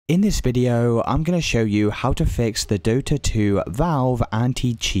In this video, I'm going to show you how to fix the Dota 2 Valve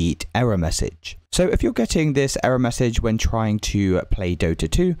anti-cheat error message. So if you're getting this error message when trying to play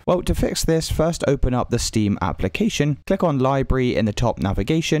Dota 2, well, to fix this, first open up the Steam application, click on Library in the top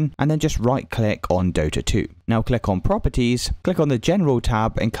navigation, and then just right-click on Dota 2. Now click on Properties, click on the General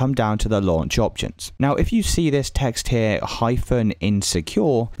tab, and come down to the Launch options. Now if you see this text here,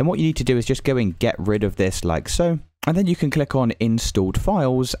 -insecure, then what you need to do is just go and get rid of this like so. And then you can click on Installed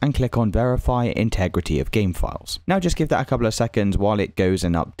Files and click on Verify Integrity of Game Files. Now just give that a couple of seconds while it goes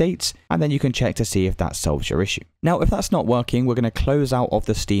and updates, and then you can check to see if that solves your issue. Now if that's not working, we're going to close out of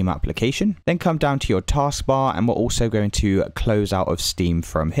the Steam application, then come down to your taskbar, and we're also going to close out of Steam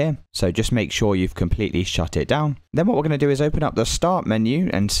from here. So just make sure you've completely shut it down. Then what we're going to do is open up the Start menu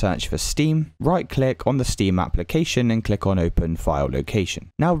and search for Steam. Right click on the Steam application and click on Open File Location.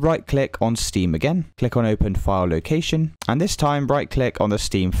 Now right click on Steam again, click on Open File Location, and this time right click on the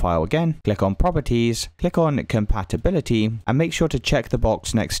Steam file again, click on Properties, click on Compatibility, and make sure to check the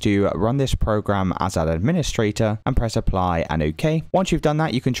box next to Run this program as an administrator and press Apply and OK. Once you've done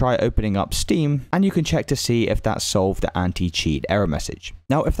that, you can try opening up Steam and you can check to see if that solved the anti-cheat error message.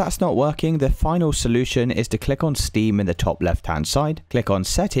 Now if that's not working, the final solution is to click on Steam in the top left hand side, click on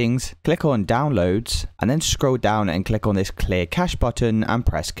Settings, click on Downloads, and then scroll down and click on this Clear Cache button and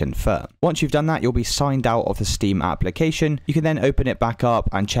press Confirm. Once you've done that, you'll be signed out of the Steam application. You can then open it back up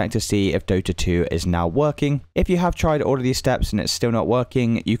and check to see if Dota 2 is now working. If you have tried all of these steps and it's still not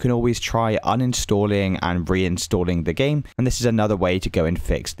working, you can always try uninstalling and reinstalling the game, and this is another way to go and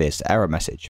fix this error message.